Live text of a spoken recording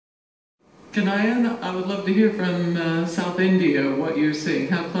Kannaiyan, I would love to hear from South India what you're seeing,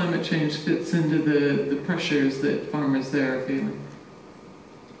 how climate change fits into the pressures that farmers there are feeling.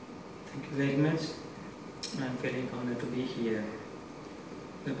 Thank you very much. I'm feeling honored to be here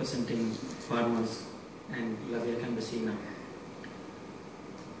representing farmers and Lavia Campesina.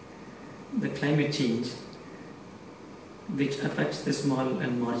 The climate change which affects the small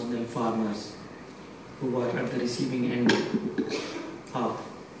and marginal farmers who are at the receiving end of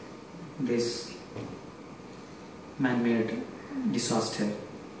this man-made disaster,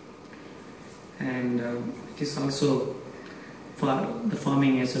 and it is also for the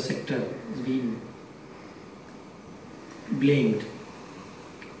farming as a sector has been blamed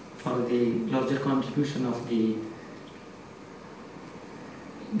for the larger contribution of the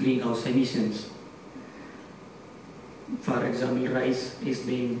greenhouse emissions. For example, rice is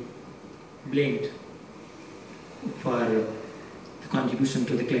being blamed for the contribution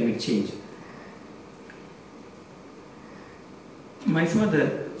to the climate change. My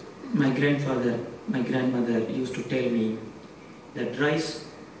father, my grandfather, my grandmother used to tell me that rice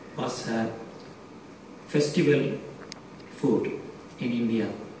was a festival food in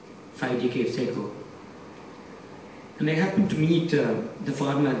India 5 decades ago. And I happened to meet the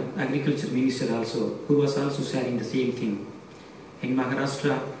former agriculture minister also, who was also sharing the same thing. In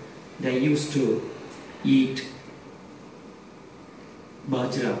Maharashtra, they used to eat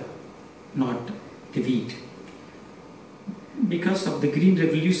bajra, not the wheat. Because of the green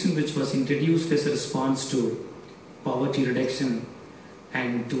revolution which was introduced as a response to poverty reduction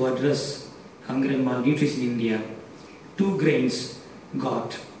and to address hunger and malnutrition in India, two grains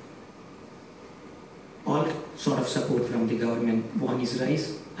got all sort of support from the government. One is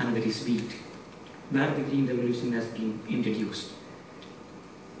rice, another is wheat, where the green revolution has been introduced.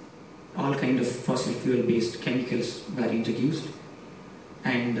 All kind of fossil fuel based chemicals were introduced,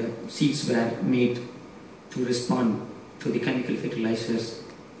 and seeds were made to respond to the chemical fertilizers.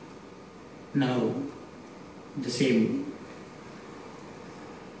 Now the same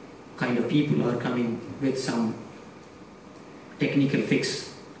kind of people are coming with some technical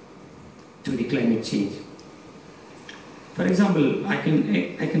fix to the climate change. For example, I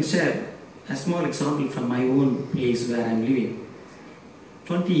can share a small example from my own place where I am living.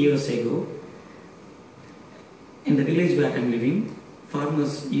 20 years ago, in the village where I am living,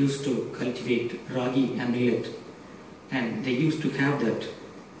 farmers used to cultivate ragi and millet, and they used to have that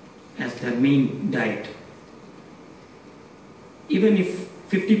as their main diet. Even if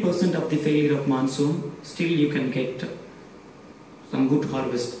 50% of the failure of monsoon, still you can get some good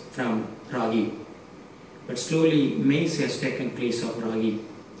harvest from ragi. But slowly maize has taken place of ragi.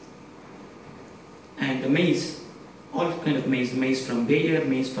 And the maize, all kind of maize from Bayer,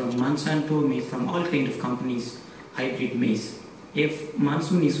 maize from Monsanto, maize from all kind of companies, hybrid maize. If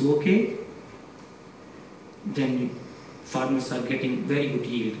monsoon is okay, then farmers are getting very good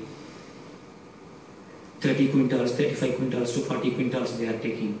yield. 30 quintals, 35 quintals to 40 quintals they are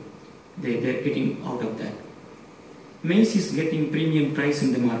taking. They are getting out of that. Maize is getting premium price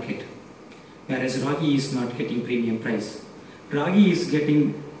in the market, whereas ragi is not getting premium price. Ragi is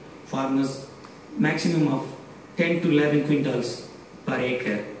getting farmers maximum of 10 to 11 quintals per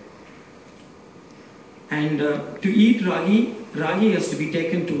acre. And to eat ragi has to be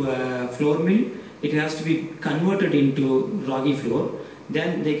taken to a flour mill. It has to be converted into ragi flour.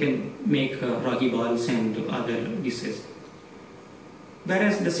 Then they can make ragi balls and other dishes.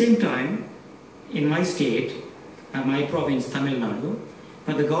 Whereas at the same time, in my state, my province, Tamil Nadu,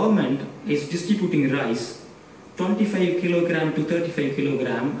 the government is distributing rice 25 kilogram to 35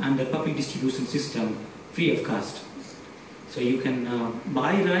 kilogram under public distribution system free of cost. So you can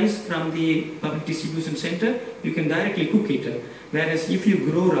buy rice from the public distribution center, you can directly cook it. Whereas if you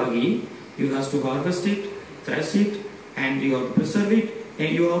grow ragi, you have to harvest it, thresh it, and you have to preserve it,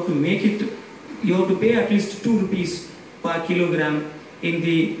 and you have to make it, you have to pay at least 2 rupees per kilogram in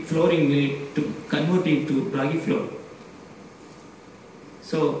the flouring mill to convert it to ragi flour.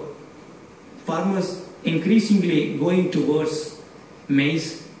 So farmers increasingly going towards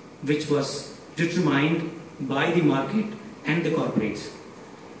maize, which was determined by the market and the corporates.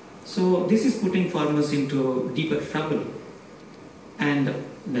 So this is putting farmers into deeper trouble. And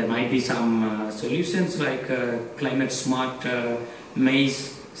there might be some solutions like climate smart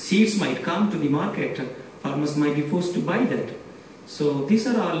maize seeds might come to the market. Farmers might be forced to buy that. So these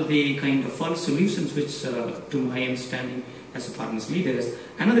are all the kind of false solutions which, to my understanding as a farmers leaders.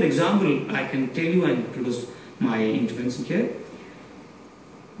 Another example I can tell you and close my intervention here.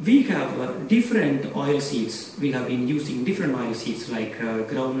 We have different oil seeds. We have been using different oil seeds like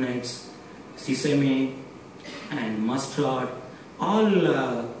groundnuts, sesame and mustard, all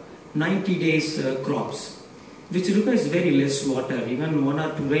 90 days crops, which requires very less water. Even 1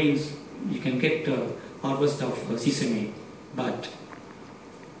 or 2 rains, you can get harvest of sesame. But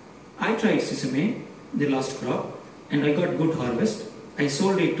I tried sesame, the last crop, and I got good harvest. I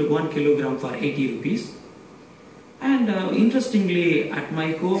sold it to 1 kilogram for 80 rupees. And interestingly, at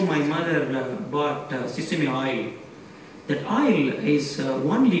my home, my mother bought sesame oil. That oil is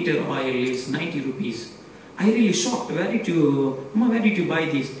 1 liter oil is 90 rupees. I really shocked. Mama, where did you buy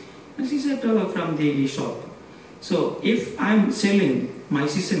this? And she said from the shop. So if I'm selling my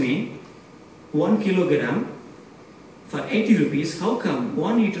sesame 1 kilogram for 80 rupees, how come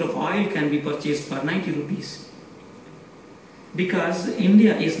 1 liter of oil can be purchased for 90 rupees? Because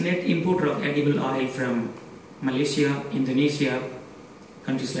India is net importer of edible oil from Malaysia, Indonesia,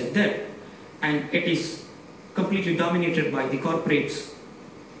 countries like that. And it is completely dominated by the corporates.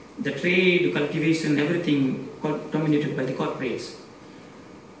 The trade, cultivation, everything dominated by the corporates.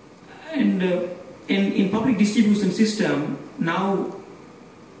 And in public distribution system, now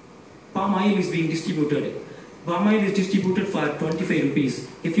palm oil is being distributed. Palm oil is distributed for 25 rupees.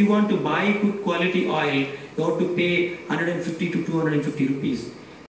 If you want to buy good quality oil, you have to pay 150 to 250 rupees.